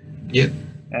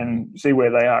 And see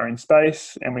where they are in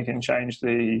space, and we can change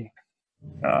the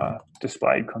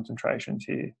displayed concentrations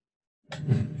here.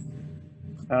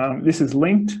 This is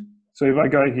linked, so if I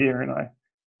go here and I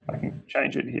can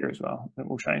change it here as well, and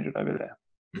we'll change it over there.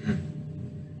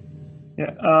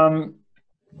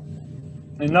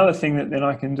 Another thing that then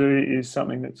I can do is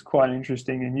something that's quite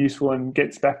interesting and useful and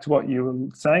gets back to what you were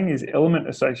saying, is element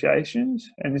associations,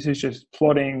 and this is just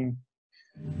plotting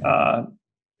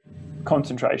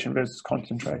concentration versus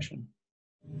concentration.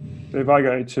 So if I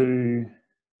go to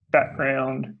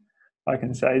background, I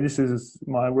can say this is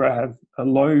where I have a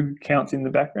low counts in the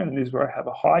background, and this is where I have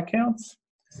a high counts.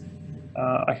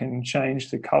 I can change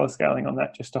the color scaling on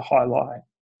that just to highlight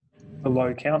the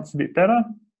low counts a bit better.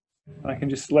 I can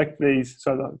just select these,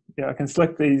 so that I can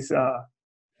select these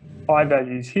high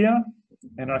values here,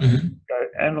 and I can go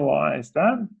analyze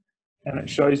that. And it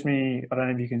shows me, I don't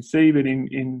know if you can see, but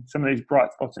in some of these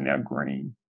bright spots are now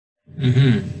green.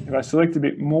 If I select a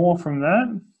bit more from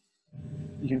that,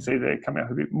 you can see they come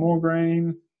out a bit more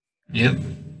green.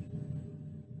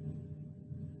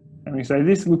 And we say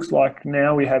this looks like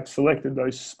now we have selected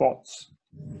those spots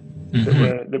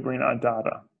that were in our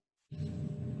data.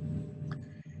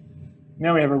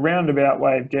 Now we have a roundabout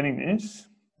way of getting this.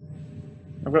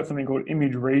 I've got something called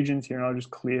image regions here, and I'll just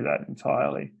clear that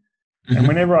entirely. And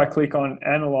whenever I click on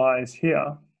Analyze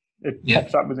here, it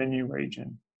pops up with a new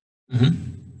region.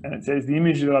 And it says the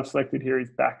image that I've selected here is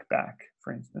back,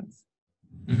 for instance.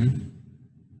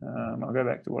 I'll go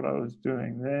back to what I was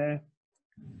doing there,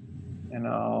 and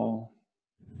I'll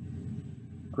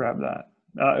grab that.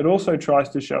 It also tries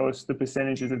to show us the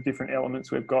percentages of different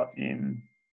elements we've got in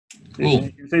this.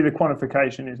 You can see the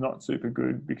quantification is not super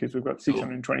good because we've got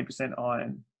 620%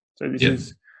 iron. So this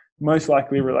is most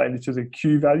likely related to the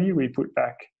Q value we put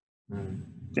back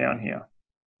down here.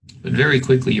 But very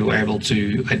quickly you were able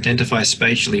to identify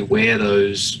spatially where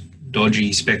those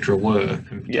dodgy spectra were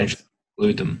and potentially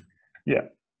include them. Yeah.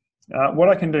 What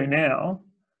I can do now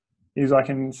is I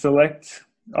can select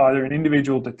either an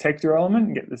individual detector element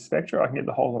and get the spectra, or I can get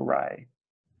the whole array.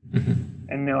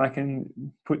 And now I can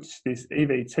put this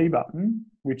EVT button,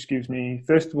 which gives me,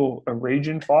 first of all, a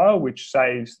region file, which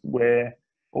saves where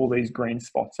all these green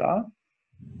spots are.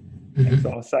 And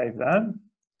so I'll save that.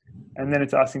 And then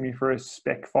it's asking me for a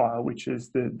spec file, which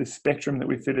is the spectrum that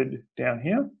we fitted down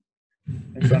here.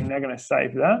 And so I'm now going to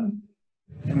save that.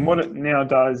 And what it now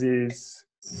does is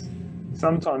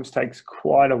sometimes takes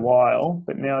quite a while,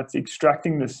 but now it's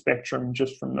extracting the spectrum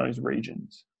just from those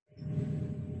regions.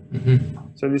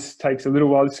 So this takes a little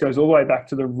while. This goes all the way back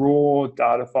to the raw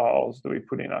data files that we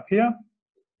put in up here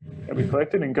that we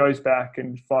collected, and goes back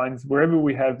and finds wherever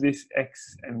we have this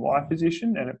X and Y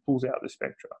position, and it pulls out the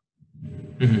spectra.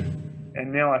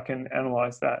 And now I can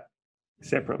analyze that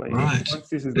separately. Right. Once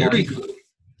this is very gone, cool.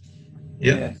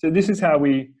 yeah. So this is how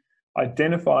we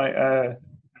identify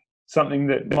something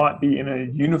that might be in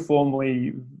a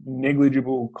uniformly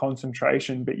negligible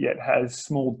concentration, but yet has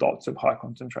small dots of high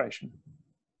concentration.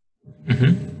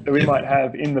 So we might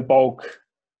have in the bulk,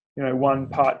 1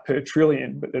 part per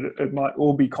trillion, but it might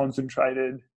all be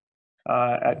concentrated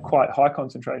at quite high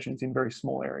concentrations in very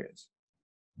small areas.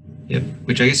 Yep,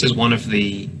 which I guess is one of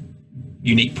the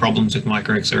unique problems with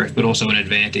microXRF, but also an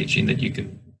advantage in that you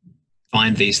can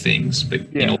find these things, but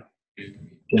in order to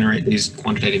generate these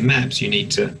quantitative maps, you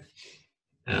need to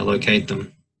locate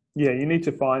them. Yeah, you need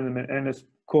to find them, and of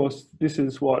course, this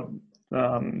is what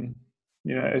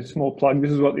a small plug.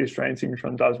 This is what the Australian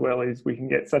synchrotron does well: is we can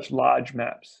get such large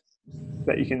maps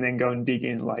that you can then go and dig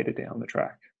in later down the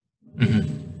track.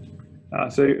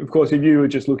 So, of course, if you were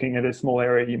just looking at a small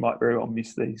area, you might very well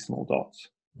miss these small dots.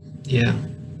 Yeah.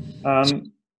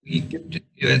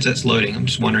 That's loading. I'm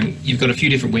just wondering, you've got a few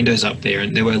different windows up there,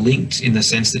 and they were linked in the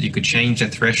sense that you could change the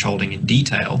thresholding in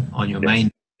detail on your main,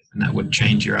 and that would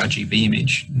change your RGB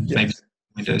image. Maybe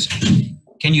windows.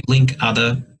 Can you link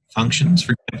other functions?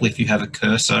 For example, if you have a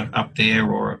cursor up there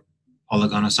or a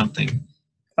polygon or something?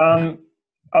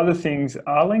 Other things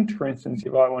are linked. For instance,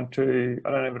 if I want to, I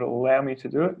don't know if it'll allow me to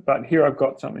do it, but here I've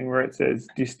got something where it says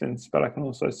distance, but I can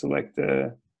also select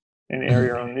an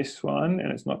area on this one, and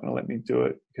it's not going to let me do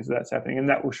it because that's happening, and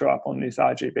that will show up on this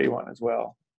RGB one as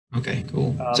well. Okay,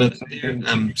 cool. So they're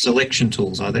selection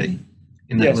tools, are they?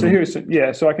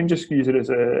 So I can just use it as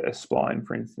a spline,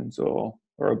 for instance, or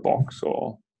a box,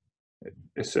 or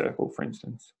a circle, for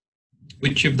instance.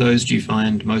 Which of those do you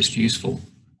find most useful?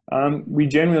 We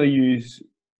generally use,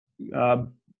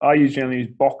 I generally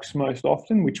use box most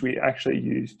often, which we actually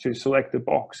use to select the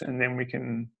box, and then we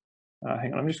can,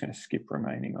 hang on, I'm just going to skip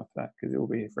remaining off that because it will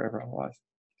be here forever otherwise.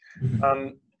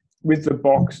 With the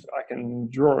box, I can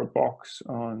draw a box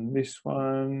on this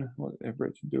one, whatever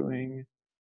it's doing.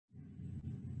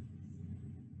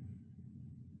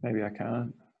 Maybe I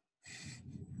can't.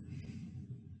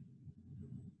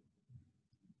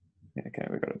 Yeah, okay,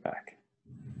 we got it back.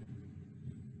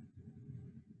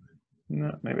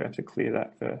 No, maybe I have to clear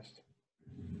that first.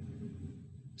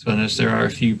 So I notice there are a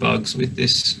few bugs with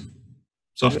this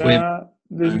software.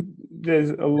 There's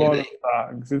a lot of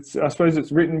bugs. I suppose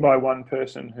it's written by one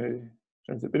person who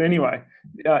does it. But anyway,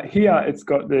 here it's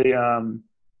got the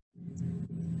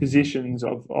positions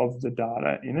of the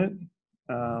data in it.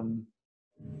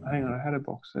 Hang on, I had a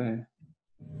box there.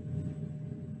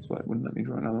 That's why it wouldn't let me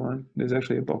draw another one. There's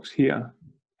actually a box here.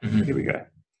 Here we go.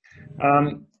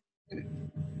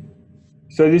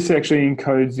 So this actually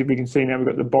encodes, if we can see now, we've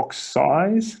got the box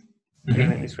size, and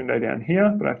then this window down here,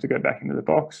 but I have to go back into the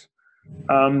box.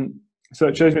 So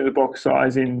it shows me the box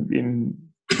size in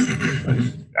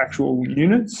actual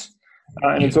units,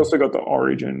 and it's also got the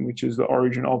origin, which is the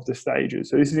origin of the stages.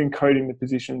 So this is encoding the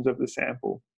positions of the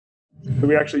sample. So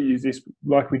we actually use this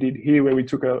like we did here, where we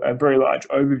took a very large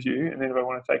overview, and then if I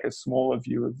want to take a smaller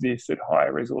view of this at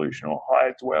higher resolution or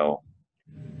higher dwell,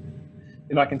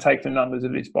 then I can take the numbers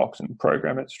of this box and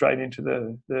program it straight into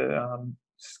the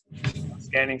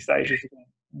scanning stages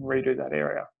and redo that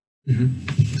area.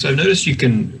 So I've noticed you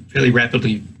can fairly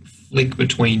rapidly flick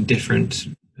between different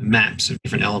maps of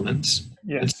different elements.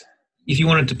 Yes. If you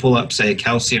wanted to pull up, say, a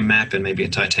calcium map and maybe a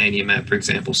titanium map, for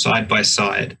example, side by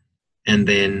side, and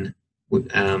then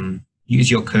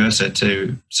use your cursor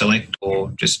to select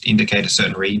or just indicate a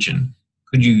certain region,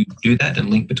 could you do that and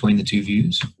link between the two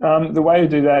views? The way to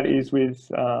do that is with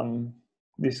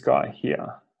this guy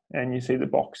here, and you see the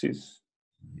boxes.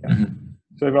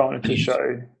 So if I wanted to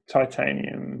show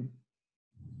titanium,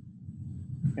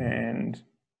 and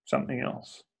something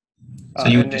else. So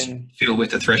you would and just then, fiddle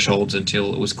with the thresholds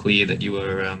until it was clear that you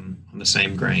were on the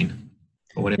same grain,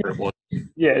 or whatever it was.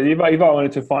 yeah, if I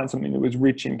wanted to find something that was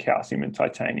rich in calcium and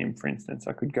titanium, for instance,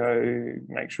 I could go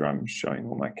make sure I'm showing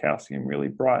all my calcium really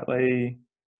brightly,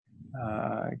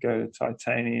 go to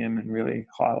titanium and really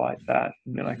highlight that.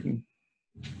 And then I can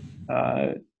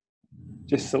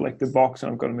just select the box,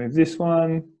 and I've got to move this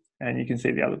one, and you can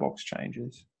see the other box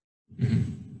changes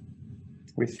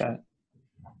with that.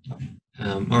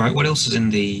 All right, what else is in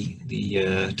the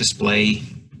display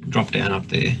drop down up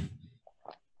there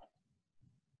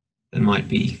that might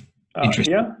be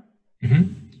interesting? Here,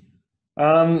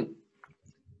 Mm-hmm.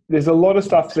 there's a lot of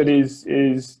stuff that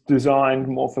is designed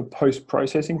more for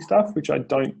post-processing stuff, which I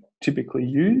don't typically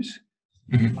use,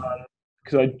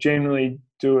 because I generally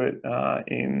do it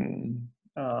in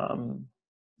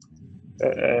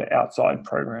outside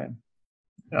program.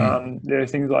 There are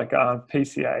things like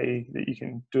PCA that you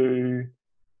can do.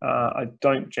 I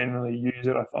don't generally use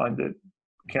it. I find it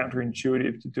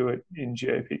counterintuitive to do it in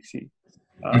GeoPIXE.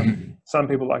 Some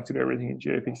people like to do everything in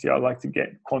GeoPIXE. I like to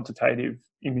get quantitative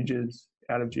images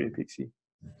out of GeoPIXE.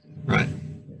 Right.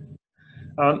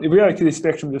 If we go to this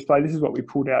spectrum display, this is what we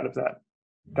pulled out of that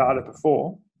data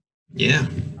before. Yeah.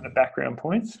 The background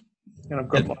points. And I've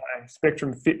got my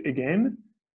spectrum fit again,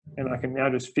 and I can now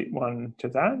just fit one to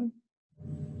that.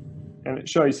 And it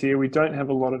shows here we don't have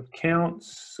a lot of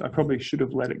counts. I probably should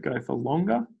have let it go for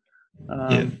longer.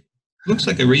 Yeah. Looks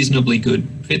like a reasonably good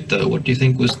fit, though. What do you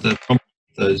think was the problem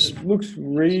with those? It looks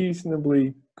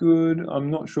reasonably good.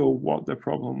 I'm not sure what the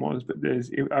problem was, but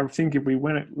I think if we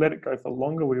let it go for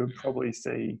longer, we would probably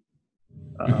see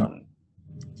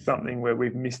something where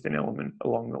we've missed an element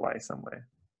along the way somewhere.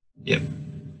 Yep.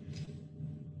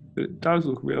 But it does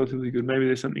look relatively good. Maybe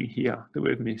there's something here that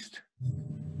we've missed.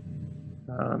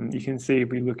 You can see if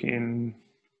we look in.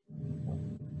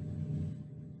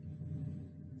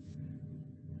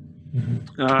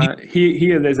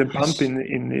 Here there's a bump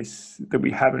in this that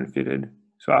we haven't fitted.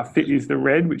 So our fit is the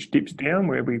red, which dips down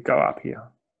where we go up here.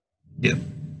 Yep.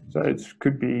 So it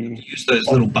could be... Use those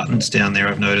little buttons down there,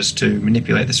 I've noticed, to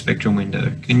manipulate the spectrum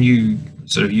window. Can you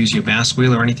sort of use your mouse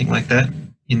wheel or anything like that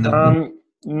in the...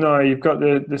 No, you've got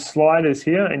the sliders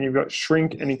here, and you've got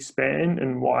shrink and expand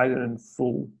and widen and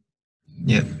full.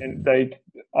 Yep. And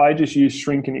I just use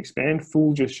shrink and expand.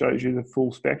 Full just shows you the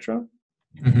full spectrum.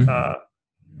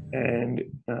 And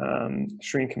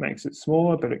shrink makes it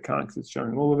smaller, but it can't because it's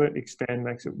showing all of it. Expand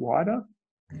makes it wider.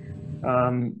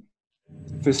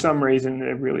 For some reason,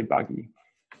 they're really buggy.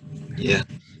 Yeah.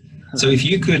 So if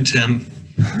you could,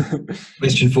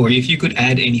 question for you, if you could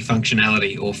add any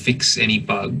functionality or fix any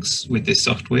bugs with this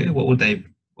software, what would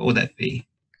that be?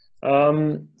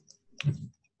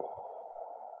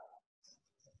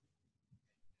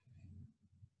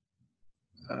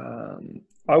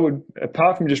 I would,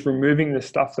 apart from just removing the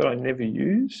stuff that I never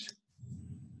use,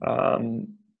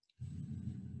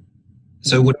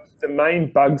 so the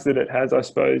main bugs that it has, I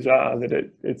suppose, are that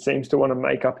it seems to want to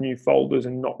make up new folders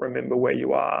and not remember where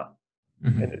you are.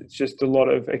 And it's just a lot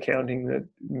of accounting that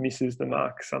misses the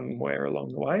mark somewhere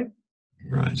along the way.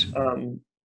 Right.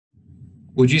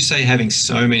 Would you say having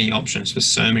so many options for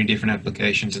so many different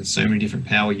applications and so many different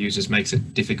power users makes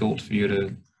it difficult for you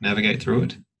to navigate through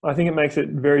it? I think it makes it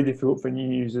very difficult for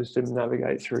new users to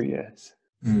navigate through, yes.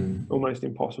 Almost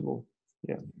impossible.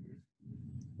 Yeah.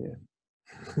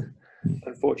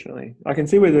 Unfortunately. I can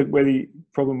see where the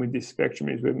problem with this spectrum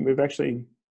is. We've actually,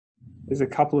 there's a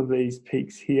couple of these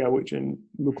peaks here which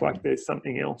look like there's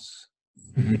something else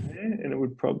in there, and it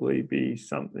would probably be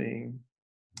something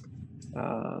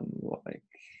like...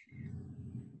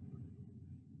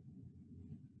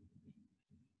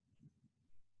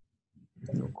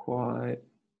 Not quite.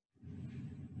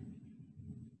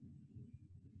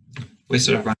 We're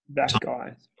sort of running that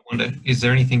guy. I wonder, is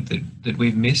there anything that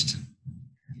we've missed?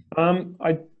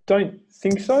 I don't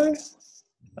think so.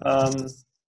 So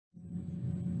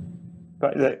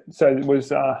it was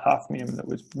hafnium that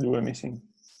we were missing.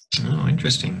 Oh,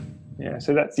 interesting. Yeah,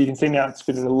 so you can see now it's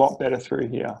fitted a lot better through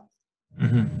here.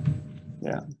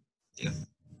 Yeah.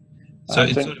 So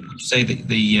it's sort of say that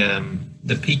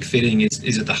the peak fitting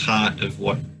is at the heart of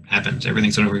what happens.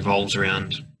 Everything sort of revolves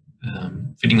around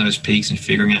fitting those peaks and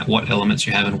figuring out what elements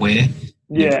you have and where.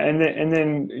 Yeah, and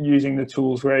then using the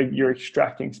tools where you're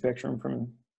extracting spectrum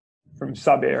from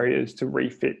sub areas to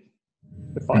refit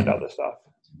to find other stuff.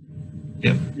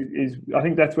 Yep. I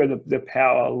think that's where the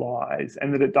power lies,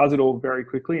 and that it does it all very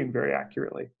quickly and very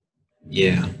accurately.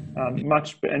 Yeah.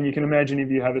 And you can imagine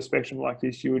if you have a spectrum like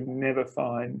this, you would never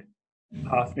find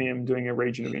hafnium doing a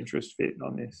region of interest fit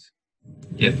on this.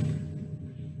 Yep.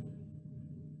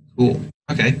 Cool.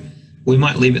 Okay. We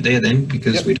might leave it there then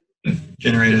because we don't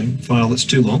generate a file that's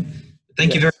too long.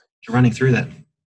 Thank you very much for running through that.